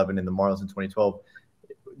 2011 and the Marlins in 2012,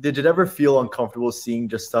 did it ever feel uncomfortable seeing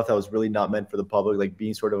just stuff that was really not meant for the public, like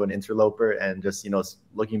being sort of an interloper and just,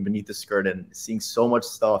 looking beneath the skirt and seeing so much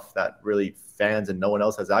stuff that really fans and no one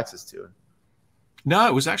else has access to? No,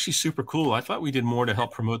 it was actually super cool. I thought we did more to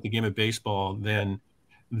help promote the game of baseball than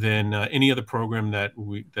any other program that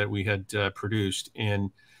we had produced.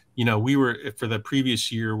 And, we were, for the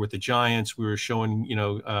previous year with the Giants, we were showing,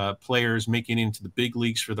 players making it into the big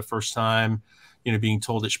leagues for the first time, being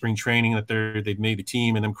told at spring training that they've made the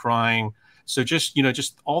team, and them crying. So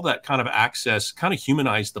just all that kind of access kind of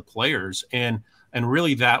humanized the players. And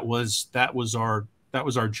really that was our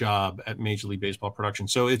job at Major League Baseball production.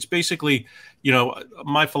 So it's basically,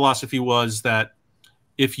 my philosophy was that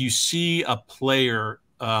if you see a player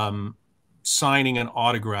signing an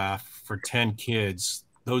autograph for 10 kids,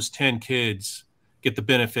 those 10 kids get the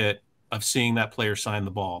benefit of seeing that player sign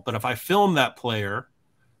the ball. But if I film that player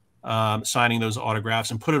signing those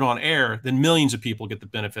autographs and put it on air, then millions of people get the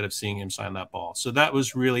benefit of seeing him sign that ball. So that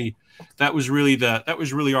was really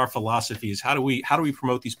our philosophy, is how do we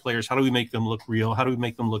promote these players? How do we make them look real? How do we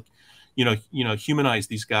make them look, humanize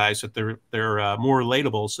these guys so that they're more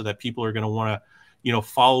relatable, so that people are going to want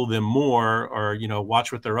follow them more, or,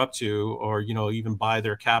 watch what they're up to, or, even buy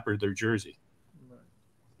their cap or their jersey.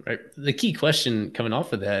 Right. The key question coming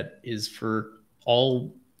off of that is, for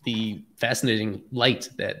all the fascinating light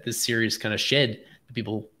that this series kind of shed that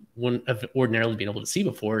people wouldn't have ordinarily been able to see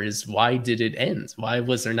before, is why did it end? Why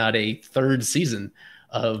was there not a third season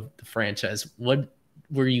of the franchise? What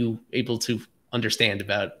were you able to understand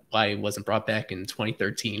about why it wasn't brought back in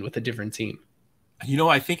 2013 with a different team?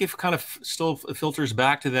 I think it kind of still filters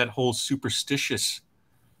back to that whole superstitious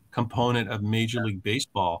component of Major League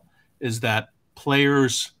Baseball, is that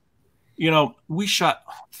players, we shot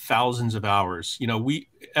thousands of hours.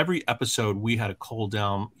 Every episode we had to cull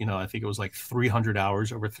down, I think it was like 300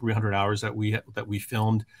 hours, over 300 hours that we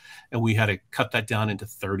filmed, and we had to cut that down into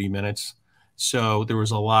 30 minutes. So there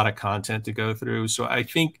was a lot of content to go through. So I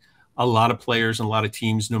think a lot of players and a lot of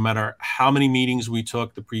teams, no matter how many meetings we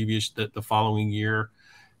took the following year,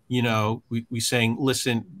 we saying,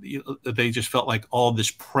 listen, they just felt like all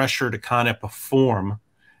this pressure to kind of perform,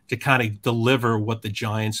 to kind of deliver what the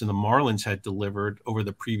Giants and the Marlins had delivered over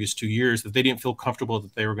the previous 2 years, that they didn't feel comfortable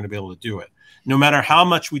that they were going to be able to do it. No matter how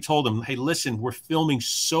much we told them, hey, listen, we're filming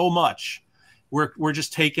so much. We're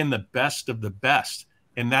just taking the best of the best.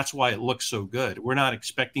 And that's why it looks so good. We're not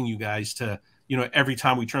expecting you guys to, every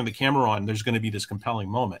time we turn the camera on, there's going to be this compelling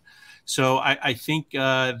moment. So I think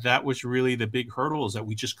that was really the big hurdle, is that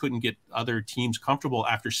we just couldn't get other teams comfortable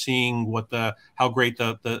after seeing how great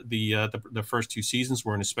the first two seasons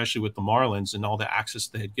were, and especially with the Marlins and all the access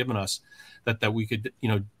they had given us, that we could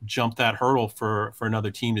jump that hurdle for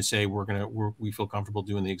another team to say we feel comfortable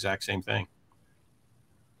doing the exact same thing.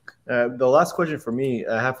 The last question for me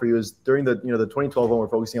I have for you is, during the 2012 when we're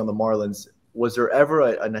focusing on the Marlins, was there ever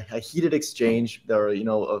a heated exchange, or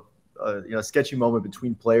a sketchy moment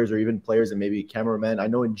between players, or even players and maybe cameramen? I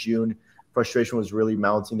know in June frustration was really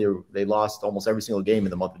mounting. They lost almost every single game in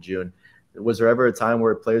the month of June. Was there ever a time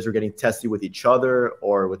where players were getting testy with each other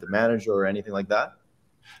or with the manager or anything like that?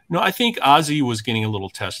 No, I think Ozzy was getting a little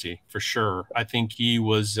testy for sure. I think he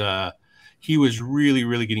was really,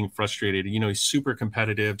 really getting frustrated. He's super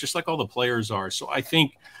competitive, just like all the players are. So I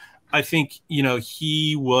think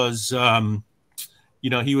he was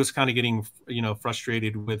he was kind of getting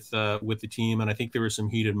frustrated with the team, and I think there were some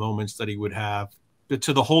heated moments that he would have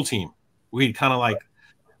to the whole team. We'd kind of like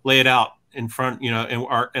lay it out in front,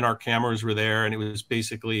 and our cameras were there, and it was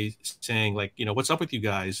basically saying, like, what's up with you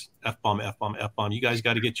guys? F-bomb, F-bomb, F-bomb. You guys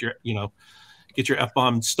got to get your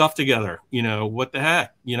F-bomb stuff together. What the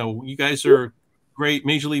heck? You guys are great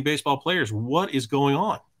Major League Baseball players. What is going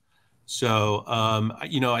on? So,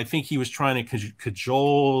 I think he was trying to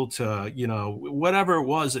cajole to, whatever it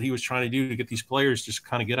was that he was trying to do to get these players just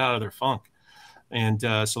kind of get out of their funk. And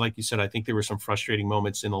so, like you said, I think there were some frustrating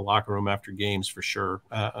moments in the locker room after games for sure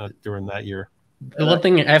during that year. The one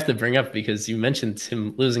thing I have to bring up, because you mentioned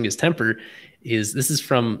him losing his temper, is this is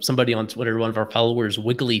from somebody on Twitter, one of our followers,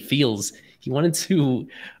 Wiggly Feels. He wanted to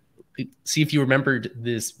see if you remembered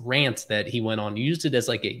this rant that he went on. You used it as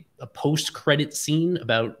like a post-credit scene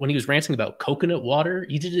about when he was ranting about coconut water.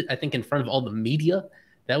 He did it, I think, in front of all the media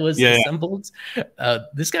that was assembled.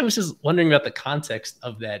 This guy was just wondering about the context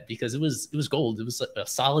of that, because it was gold. It was a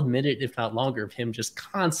solid minute, if not longer, of him just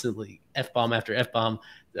constantly F-bomb after F-bomb,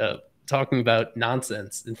 talking about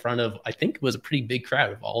nonsense in front of, I think it was a pretty big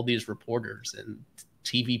crowd of all these reporters and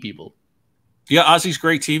TV people. Yeah, Ozzy's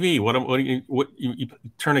great TV. You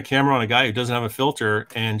turn a camera on a guy who doesn't have a filter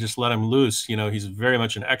and just let him loose. He's very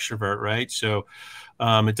much an extrovert, right? So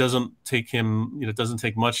it doesn't take him. It doesn't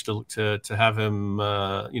take much to have him.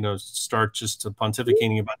 Start just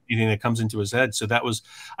pontificating about anything that comes into his head. So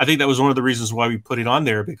I think that was one of the reasons why we put it on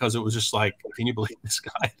there, because it was just like, can you believe this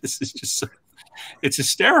guy? This is just, it's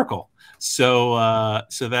hysterical. So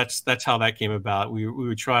that's how that came about. We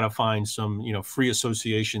would try to find some free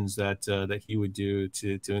associations that he would do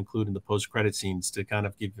to include in the post-credit scenes, to kind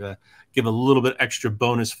of give a little bit extra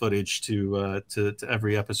bonus footage to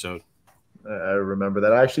every episode. I remember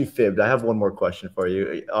that. I actually fibbed. I have one more question for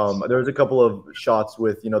you. There was a couple of shots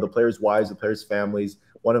with the players' wives, the players' families.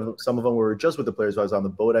 Some of them were just with the players' wives on the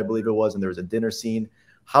boat, I believe it was, and there was a dinner scene.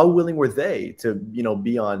 How willing were they to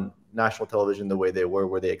be on national television the way they were?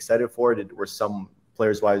 Were they excited for it? Were some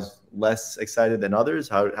players' wives less excited than others?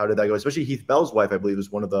 How did that go? Especially Heath Bell's wife, I believe,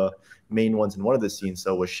 was one of the main ones in one of the scenes.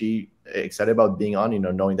 So was she excited about being on,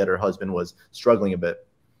 knowing that her husband was struggling a bit?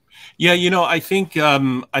 Yeah, I think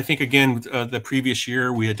again, the previous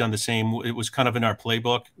year we had done the same. It was kind of in our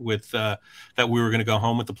playbook with that we were going to go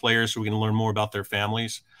home with the players, so we're going to learn more about their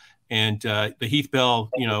families. And the Heath Bell,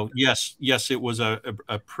 yes, it was a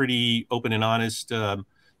pretty open and honest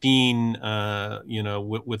scene,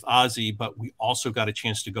 with Ozzy, but we also got a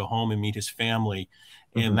chance to go home and meet his family.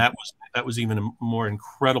 And that was even a more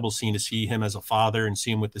incredible scene to see him as a father and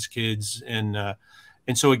see him with his kids. And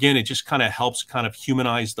so again, it just kind of helps kind of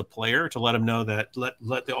humanize the player, to let them know that,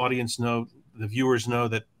 let the audience know, the viewers know,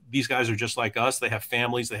 that these guys are just like us. They have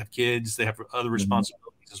families, they have kids, they have other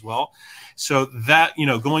responsibilities as well. So that,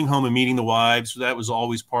 going home and meeting the wives, that was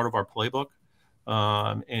always part of our playbook.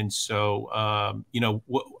 And so,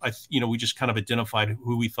 we just kind of identified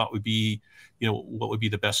who we thought would be, what would be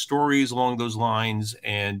the best stories along those lines,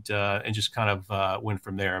 and just kind of went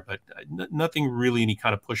from there. But nothing really, any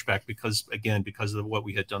kind of pushback, because of what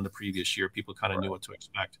we had done the previous year, people kind of knew what to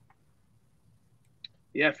expect.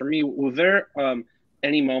 Yeah, for me, were there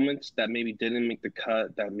any moments that maybe didn't make the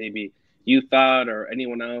cut that maybe you thought, or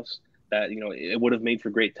anyone else, that it would have made for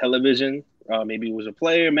great television? Maybe it was a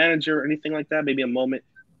player, manager, or anything like that. Maybe a moment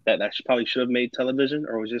that probably should have made television,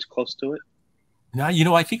 or was just close to it. Now,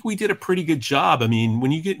 I think we did a pretty good job. I mean,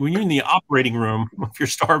 when you're in the operating room with your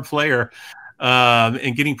star player,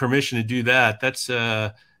 and getting permission to do that,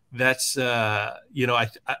 I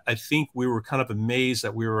think we were kind of amazed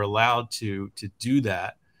that we were allowed to do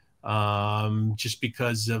that, just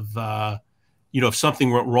because of if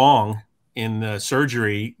something went wrong in the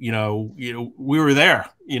surgery, we were there,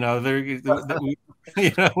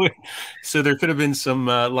 so there could have been some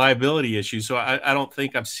liability issues. So I don't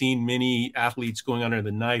think I've seen many athletes going under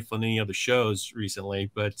the knife on any other shows recently,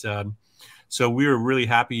 but so we were really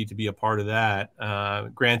happy to be a part of that.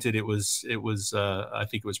 Granted, it was I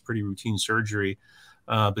think it was pretty routine surgery,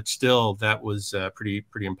 but still, that was pretty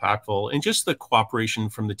impactful. And just the cooperation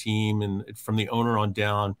from the team and from the owner on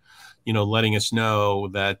down, letting us know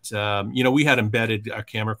that, we had embedded our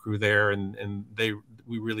camera crew there, and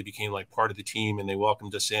we really became like part of the team, and they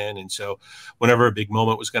welcomed us in. And so whenever a big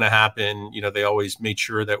moment was going to happen, they always made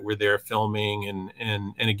sure that we're there filming.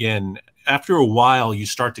 And again, after a while, you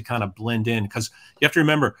start to kind of blend in, because you have to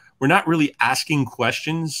remember, we're not really asking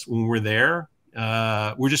questions when we're there.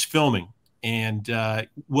 We're just filming. And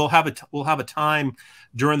we'll have a time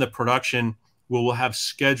during the production where we'll have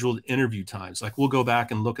scheduled interview times. Like, we'll go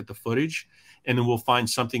back and look at the footage, and then we'll find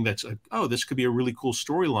something that's like, oh, this could be a really cool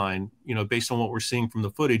storyline, based on what we're seeing from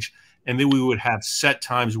the footage. And then we would have set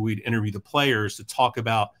times where we'd interview the players to talk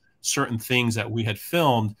about certain things that we had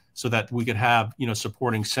filmed, so that we could have,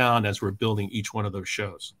 supporting sound as we're building each one of those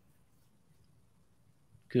shows.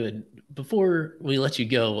 Good. Before we let you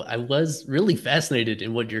go, I was really fascinated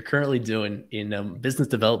in what you're currently doing in business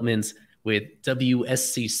development with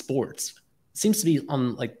WSC Sports. It seems to be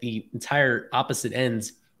on like the entire opposite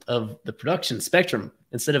ends of the production spectrum.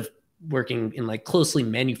 Instead of working in like closely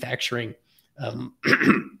manufacturing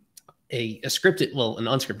a scripted, well, an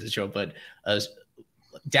unscripted show, but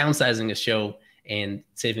downsizing a show and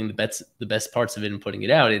saving the best parts of it and putting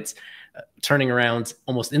it out, it's turning around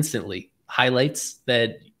almost instantly highlights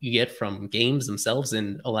that you get from games themselves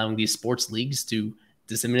and allowing these sports leagues to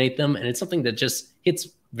disseminate them. And it's something that just hits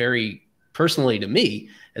very personally to me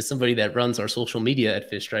as somebody that runs our social media at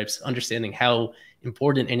Fish Stripes, understanding how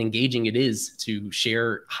important and engaging it is to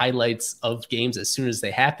share highlights of games as soon as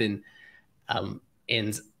they happen.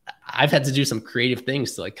 And I've had to do some creative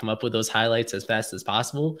things to like come up with those highlights as fast as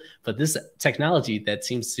possible. But this technology that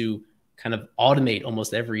seems to kind of automate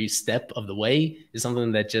almost every step of the way is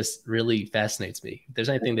something that just really fascinates me. If there's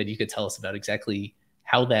anything that you could tell us about exactly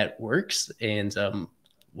how that works, and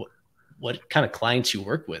what kind of clients you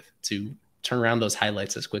work with to turn around those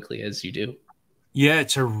highlights as quickly as you do. Yeah,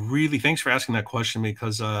 thanks for asking that question,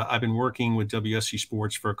 because I've been working with WSC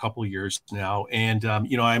Sports for a couple of years now. And,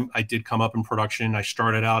 I did come up in production. I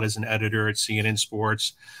started out as an editor at CNN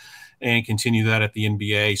Sports and continue that at the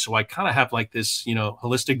NBA. So I kind of have like this,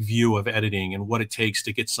 holistic view of editing and what it takes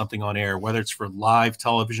to get something on air, whether it's for live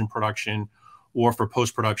television production or for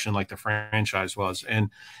post-production like the franchise was. And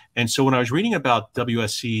so when I was reading about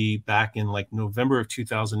WSC back in like November of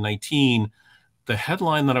 2019, the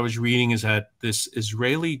headline that I was reading is that this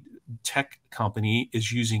Israeli tech company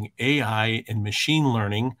is using AI and machine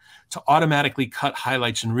learning to automatically cut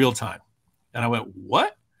highlights in real time. And I went,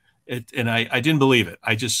 what? And I didn't believe it.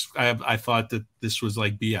 I thought that this was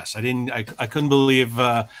like BS. I couldn't believe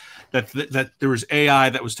that there was AI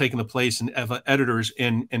that was taking the place of editors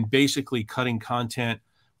and basically cutting content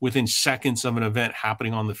within seconds of an event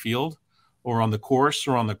happening on the field or on the course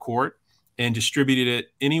or on the court, and distributed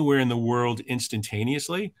it anywhere in the world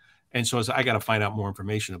instantaneously. And so I got to find out more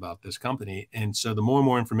information about this company. And so the more and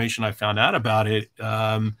more information I found out about it,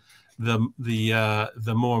 the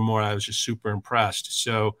more and more I was just super impressed.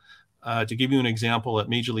 So to give you an example, at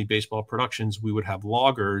Major League Baseball Productions, we would have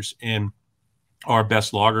loggers, and Our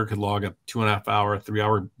best logger could log a 2.5 hour, 3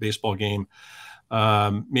 hour baseball game,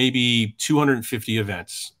 maybe 250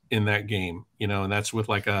 events in that game, and that's with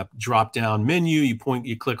like a drop down menu.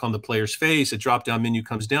 You click on the player's face, a drop down menu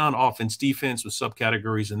comes down, offense, defense with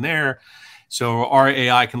subcategories in there. So our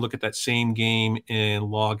AI can look at that same game and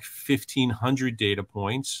log 1,500 data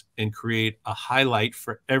points and create a highlight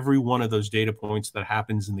for every one of those data points that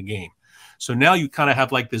happens in the game. So now you kind of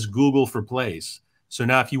have like this Google for plays. So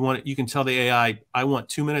now if you want, you can tell the AI, I want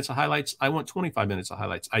 2 minutes of highlights. I want 25 minutes of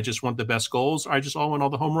highlights. I just want the best goals, or I just want all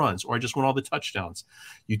the home runs, or I just want all the touchdowns.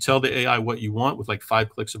 You tell the AI what you want with like 5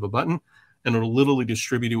 clicks of a button, and it'll literally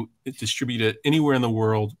distribute it anywhere in the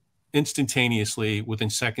world instantaneously within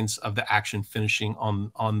seconds of the action finishing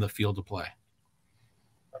on the field of play.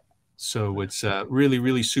 So it's really,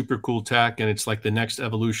 really super cool tech, and it's like the next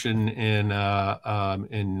evolution in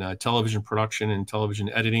television production and television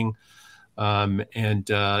editing. We're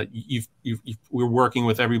working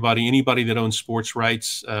with anybody that owns sports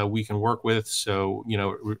rights, we can work with. So,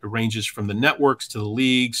 it ranges from the networks to the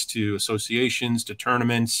leagues to associations to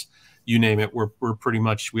tournaments, you name it. We're pretty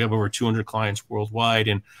much, we have over 200 clients worldwide,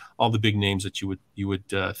 and all the big names that you would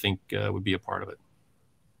think would be a part of it.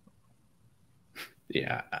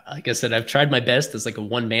 Yeah, like I said, I've tried my best as like a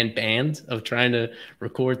one-man band of trying to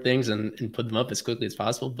record things and put them up as quickly as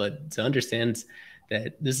possible. But to understand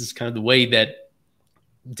that this is kind of the way that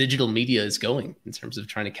digital media is going in terms of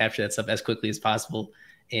trying to capture that stuff as quickly as possible,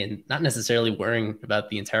 and not necessarily worrying about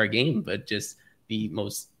the entire game, but just the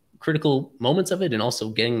most critical moments of it and also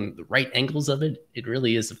getting the right angles of it. It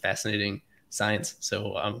really is a fascinating science.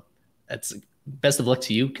 So that's best of luck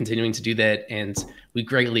to you continuing to do that. And we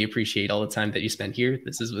greatly appreciate all the time that you spend here.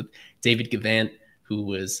 This is with David Gavant, who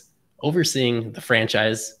was overseeing the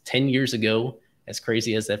franchise 10 years ago, as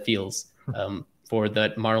crazy as that feels, for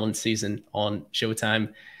that Marlins season on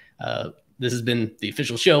Showtime. This has been the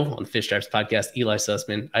official show on the Fish Stripes podcast. Ely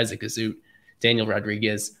Sussman, Isaac Azout, Daniel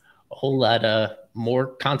Rodriguez. A whole lot more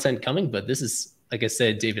content coming, but this is, like I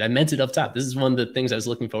said, David, I meant it up top. This is one of the things I was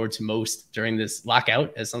looking forward to most during this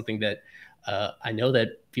lockout, as something that I know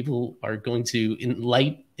that people are going to, in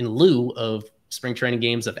lieu of spring training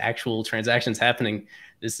games, of actual transactions happening.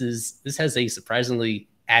 This has a surprisingly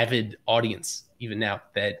avid audience even now,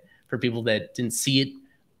 that for people that didn't see it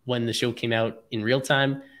when the show came out in real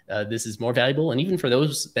time, this is more valuable. And even for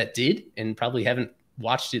those that did and probably haven't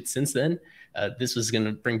watched it since then, this was going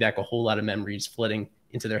to bring back a whole lot of memories flooding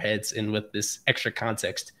into their heads. And with this extra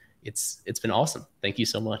context, it's been awesome. Thank you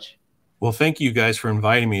so much. Well, thank you guys for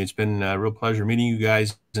inviting me. It's been a real pleasure meeting you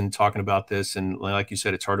guys and talking about this. And like you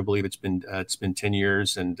said, it's hard to believe it's been 10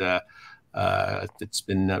 years, and it's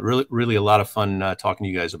been really, really a lot of fun talking to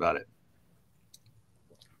you guys about it.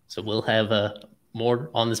 So we'll have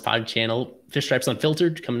more on this pod channel, Fish Stripes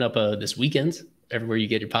Unfiltered, coming up this weekend. Everywhere you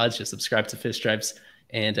get your pods, just subscribe to Fish Stripes,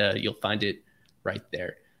 and you'll find it right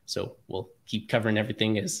there. So we'll keep covering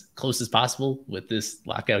everything as close as possible with this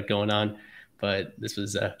lockout going on. But this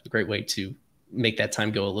was a great way to make that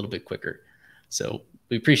time go a little bit quicker. So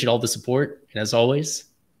we appreciate all the support. And as always,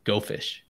 go Fish.